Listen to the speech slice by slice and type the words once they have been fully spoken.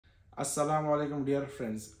Assalamu alaikum dear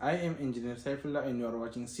friends. I am Engineer Saifullah and you are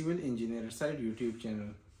watching Civil Engineer Site YouTube channel.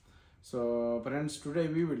 So friends, today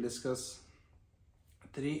we will discuss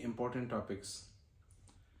three important topics: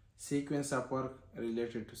 sequence of work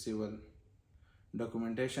related to civil,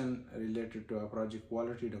 documentation related to a project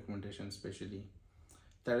quality documentation especially.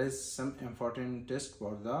 That is some important test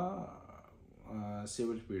for the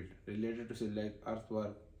civil field related to civil, like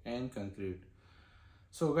earthwork and concrete.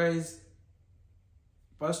 So guys,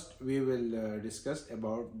 first we will discuss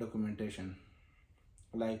about documentation,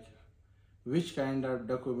 like which kind of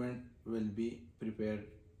document will be prepared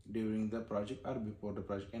during the project or before the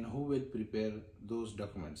project, and who will prepare those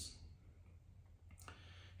documents.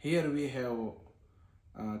 Here we have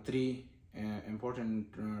three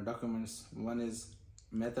important documents. One is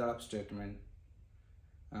method of statement,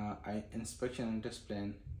 inspection and test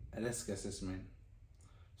plan, risk assessment.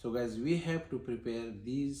 So guys, we have to prepare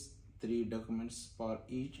these three documents for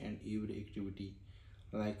each and every activity,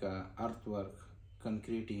 like earthwork,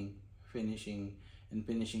 concreting, finishing,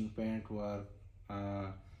 paint work,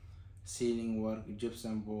 ceiling work,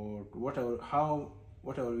 gypsum board,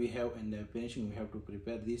 whatever we have in the finishing. We have to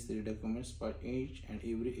prepare these three documents for each and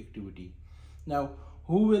every activity. Now,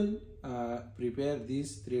 who will prepare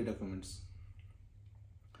these three documents?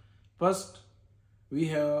 First, we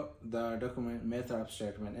have the document method of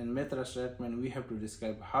statement. In method of statement, we have to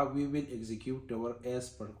describe how we will execute the work as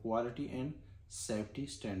per quality and safety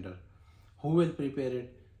standard. Who will prepare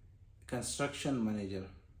it? Construction manager.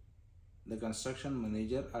 The construction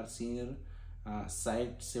manager or senior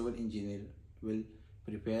site civil engineer will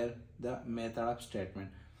prepare the method of statement.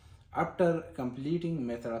 After completing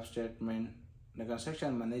method of statement, the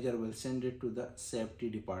construction manager will send it to the safety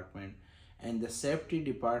department, and the safety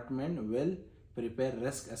department will prepare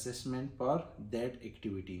risk assessment for that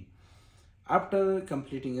activity. After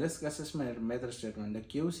completing risk assessment and method statement, the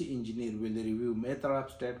QC engineer will review method of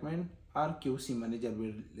statement, or QC manager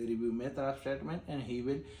will review method of statement, and he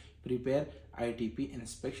will prepare ITP,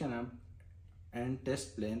 inspection and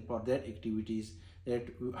test plan for that activities. That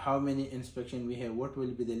how many inspection we have, what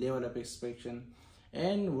will be the level of inspection,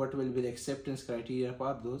 and what will be the acceptance criteria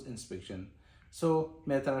for those inspection. So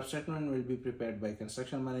method of statement will be prepared by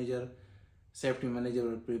construction manager, safety manager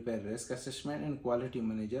will prepare risk assessment, and quality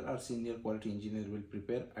manager or senior quality engineer will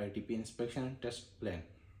prepare ITP, inspection and test plan.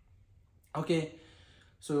 Okay,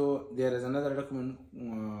 so there is another document,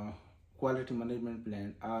 quality management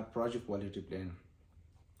plan or project quality plan.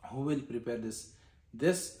 Who will prepare this?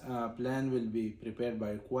 This plan will be prepared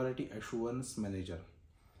by quality assurance manager,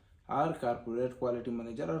 or corporate quality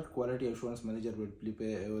manager or quality assurance manager will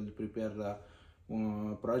prepare the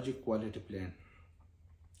project quality plan.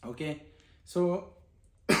 Okay, so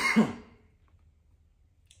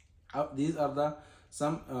these are the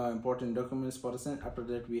some important documents for us. After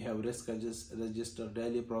that, we have risk register,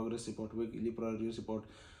 daily progress report, weekly progress report.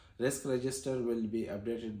 Risk register will be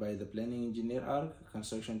updated by the planning engineer or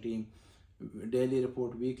construction team. Daily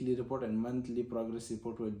report, weekly report, and monthly progress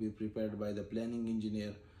report will be prepared by the planning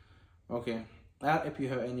engineer. Okay, or if you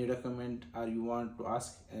have any document or you want to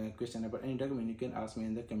ask a question about any document, you can ask me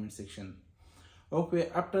in the comment section. Okay,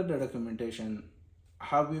 after the documentation,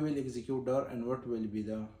 how we will execute that and what will be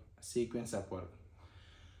the sequence of work.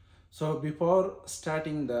 So before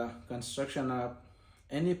starting the construction of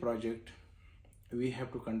any project, we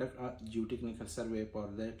have to conduct a geotechnical survey for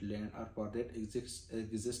that land or for that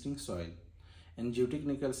existing soil. In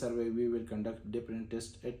geotechnical survey, we will conduct different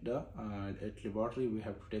tests at the laboratory. We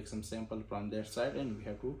have to take some sample from that side and we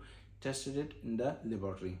have to test it in the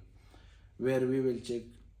laboratory, where we will check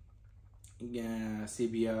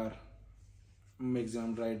CBR,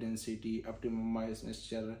 maximum dry density, optimum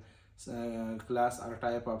moisture, class or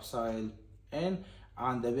type of soil, and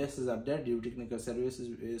on the basis of that geotechnical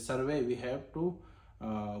survey we have to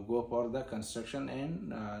go for the construction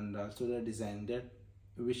and also the design, that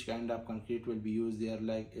which kind of concrete will be used there,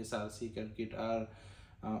 like SRC concrete or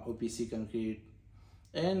OPC concrete,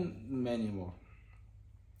 and many more.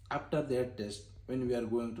 After that test, when we are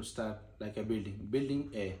going to start like a building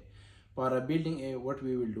A, for a building A, what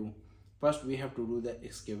we will do? First, we have to do the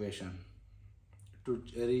excavation to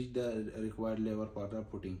reach the required level for the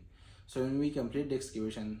footing. So when we complete the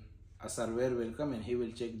excavation, a surveyor will come and he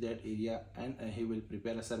will check that area, and he will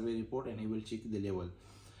prepare a survey report and he will check the level.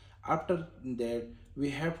 After that, we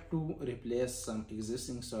have to replace some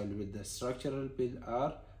existing soil with the structural fill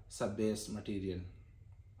or sub-base material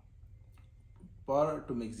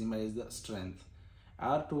to maximize the strength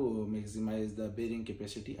or to maximize the bearing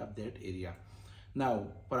capacity of that area. Now,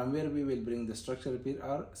 from where we will bring the structural fill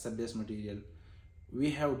or sub-base material?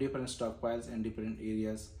 We have different stockpiles in different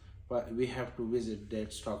areas. but we have to visit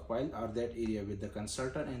that stockpile or that area with the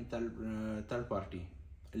consultant and third party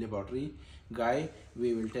laboratory guy.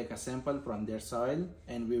 We will take a sample from their soil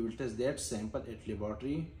and we will test that sample at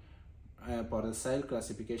laboratory for the soil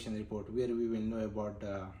classification report, where we will know about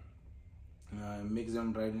the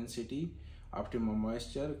maximum dry density, optimum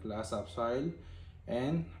moisture, class of soil,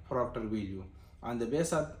 and Proctor value. On the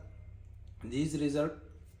basis of these results,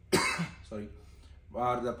 sorry,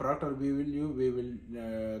 or the Proctor value, we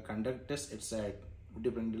will conduct test at site,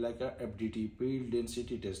 different like a FDT, field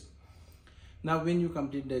density test. Now when you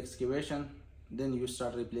complete the excavation, then you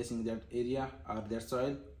start replacing that area or that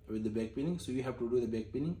soil with the backfilling. So you have to do the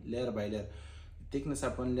backfilling layer by layer. Thickness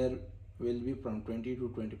upon layer will be from 20 to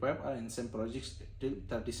 25, or in some projects till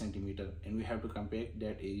 30 centimeter, and we have to compact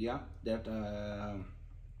that area, that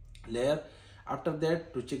layer. After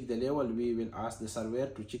that, to check the level, we will ask the surveyor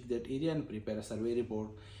to check that area and prepare a survey report,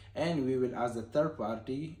 and we will ask the third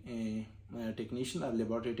party technician or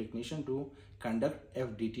laboratory technician to conduct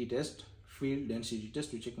FDT test, field density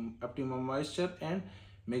test, to check optimum moisture and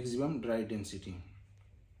maximum dry density.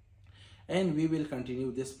 And we will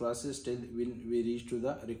continue this process till when we reach to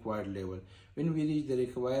the required level. When we reach the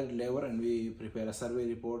required level and we prepare a survey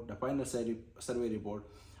report, the final survey report,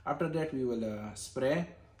 after that we will spray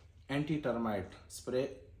anti-termite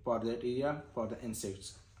spray for that area for the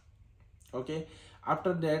insects. Okay,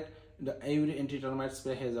 after that, every anti-termite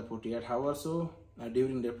spray has a 48 hours. So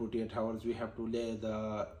during the 48 hours, we have to lay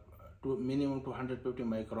the minimum 250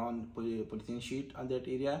 micron polythene sheet on that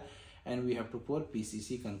area, and we have to pour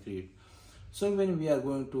PCC concrete. So when we are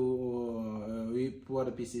going to we pour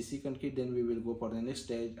the PCC concrete, then we will go for the next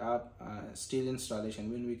stage of steel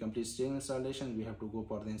installation. When we complete steel installation, we have to go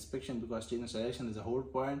for the inspection, because steel installation is a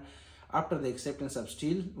hold point. After the acceptance of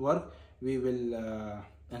steel work, we will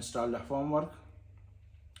install the formwork.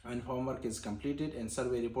 When formwork is completed and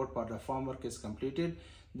survey report for the formwork is completed,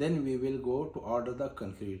 then we will go to order the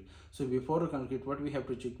concrete. So before the concrete, what we have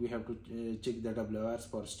to check? We have to check the WRs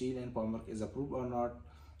for steel and formwork is approved or not.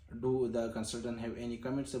 Do the consultant have any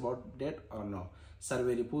comments about that or no?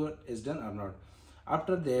 Survey report is done or not?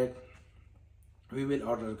 After that, we will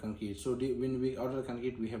order concrete. So when we order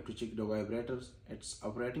concrete, we have to check the vibrators, it's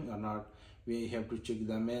operating or not. We have to check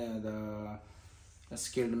the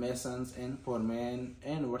skilled masons and foreman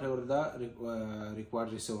and whatever the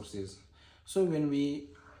required resources. So when we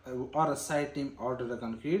or a site team order the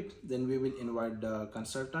concrete, then we will invite the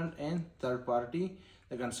consultant and third party.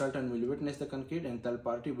 The consultant will witness the concrete and third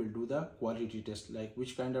party will do the quality test. Like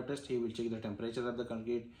which kind of test? He will check the temperature of the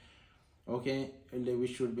concrete. Okay,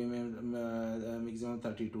 which should be maximum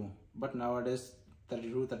 32, but nowadays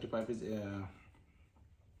 32, 35 is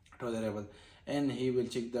tolerable. And he will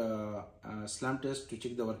check the slump test to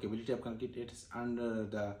check the workability of concrete. It is under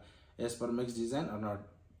the as per max design or not.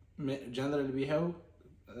 Generally we have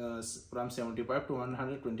from 75 to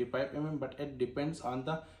 125 mm, but it depends on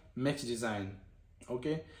the max design.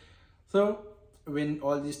 Okay, so when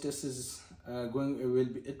all these tests is going,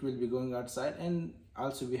 it will be going outside, and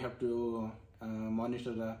also we have to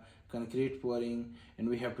monitor the concrete pouring, and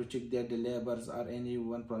we have to check that the laborers or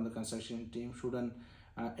anyone from the construction team shouldn't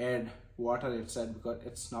add water outside, because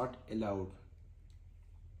it's not allowed.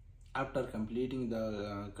 After completing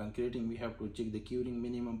the concreting, we have to check the curing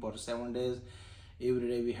minimum for 7 days. Every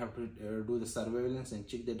day we have to do the surveillance and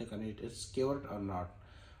check that the concrete is cured or not.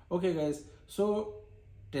 Okay guys, so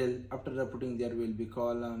till after the putting, there will be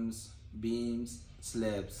columns, beams,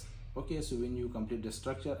 slabs. Okay, so when you complete the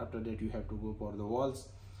structure, after that you have to go for the walls.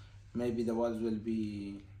 Maybe the walls will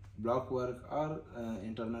be block work, or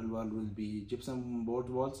internal wall will be gypsum board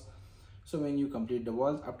walls. So when you complete the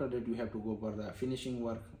walls, after that you have to go for the finishing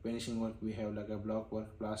work. Finishing work, we have like a block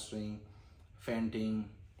work, plastering, fainting,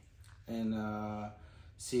 and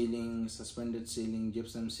ceiling, suspended ceiling,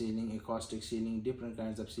 gypsum ceiling, acoustic ceiling, different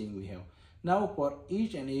kinds of ceiling we have. Now for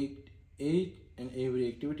each and every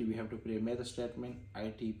activity, we have to prepare method statement,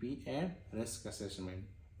 ITP, and risk assessment,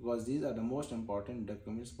 because these are the most important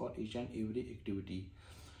documents for each and every activity.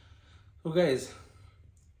 So guys,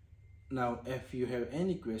 now if you have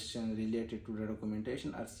any question related to the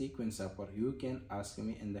documentation or sequence of work, you can ask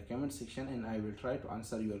me in the comment section, and I will try to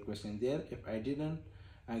answer your question there. If I didn't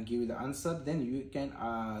give you the answer, then you can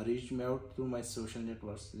reach me out through my social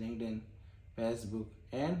networks, LinkedIn, Facebook,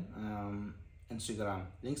 and Instagram.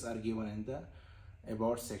 Links are given in the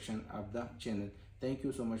about section of the channel. Thank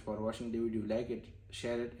you so much for watching the video. Like it,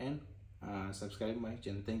 share it, and subscribe my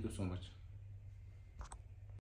channel. Thank you so much.